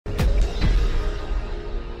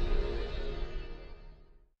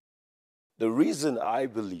The reason I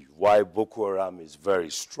believe why Boko Haram is very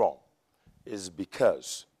strong is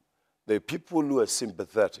because the people who are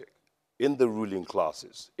sympathetic in the ruling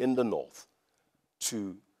classes in the north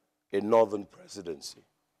to a northern presidency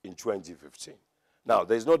in 2015. Now,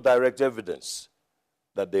 there's no direct evidence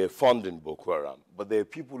that they are funding Boko Haram, but there are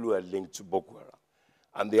people who are linked to Boko Haram.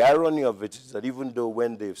 And the irony of it is that even though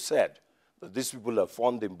when they've said that these people are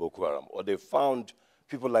funding Boko Haram, or they found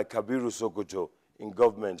people like Kabiru Sokoto in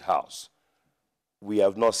government house, we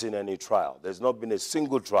have not seen any trial. There's not been a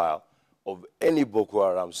single trial of any Boko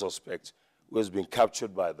Haram suspect who has been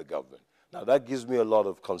captured by the government. Now, that gives me a lot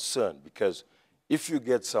of concern, because if you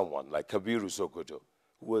get someone like Kabiru Sokoto,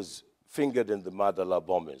 who was fingered in the Madala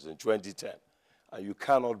bombings in 2010, and you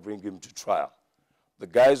cannot bring him to trial. The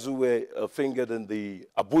guys who were fingered in the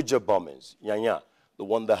Abuja bombings, Nyanya, the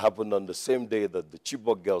one that happened on the same day that the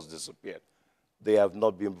Chibok girls disappeared, they have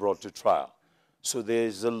not been brought to trial. So there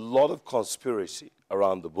is a lot of conspiracy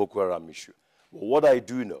around the Boko Haram issue. But what I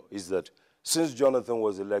do know is that since Jonathan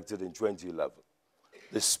was elected in 2011,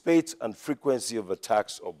 the spate and frequency of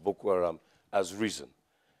attacks of Boko Haram has risen.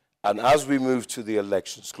 And as we move to the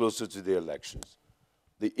elections, closer to the elections,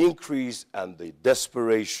 the increase and the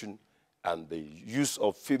desperation and the use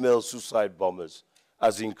of female suicide bombers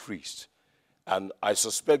has increased. And I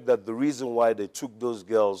suspect that the reason why they took those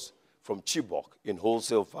girls from Chibok in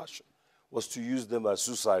wholesale fashion was to use them as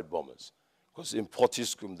suicide bombers. Because in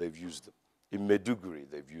Potiskum, they've used them. In Meduguri,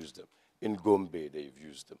 they've used them. In Gombe, they've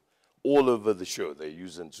used them. All over the show, they're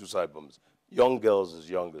using suicide bombers. Young girls as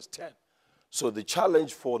young as 10. So the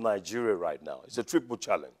challenge for Nigeria right now is a triple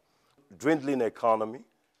challenge. Dwindling economy,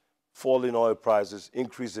 falling oil prices,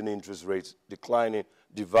 increase in interest rates, declining,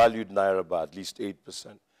 devalued Naira by at least 8%.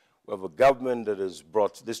 We have a government that has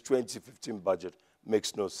brought this 2015 budget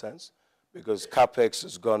makes no sense, because CapEx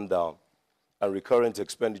has gone down and recurrent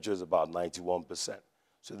expenditure is about 91%.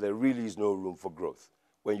 So there really is no room for growth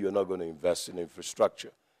when you're not going to invest in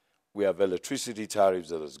infrastructure. We have electricity tariffs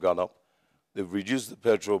that has gone up. They've reduced the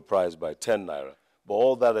petrol price by 10 Naira. But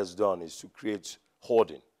all that has done is to create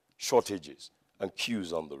hoarding, shortages, and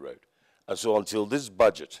queues on the road. And so until this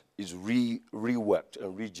budget is reworked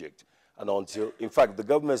and rejigged, and until, in fact, the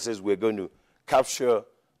government says we're going to capture,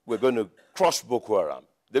 we're going to crush Boko Haram.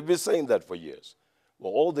 They've been saying that for years.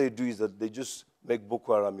 Well, all they do is that they just make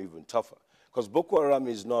Boko Haram even tougher. Because Boko Haram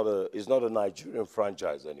is not a Nigerian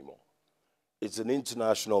franchise anymore. It's an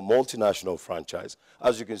international, multinational franchise.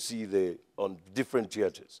 As you can see, they're on different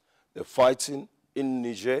theaters. They're fighting in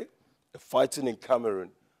Niger, they're fighting in Cameroon,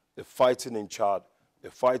 they're fighting in Chad, they're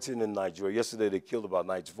fighting in Nigeria. Yesterday, they killed about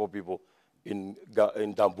 94 people in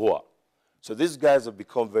Damboa. So these guys have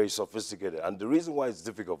become very sophisticated. And the reason why it's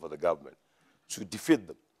difficult for the government to defeat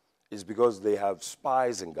them is because they have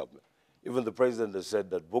spies in government. Even the president has said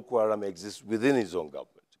that Boko Haram exists within his own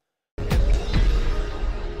government.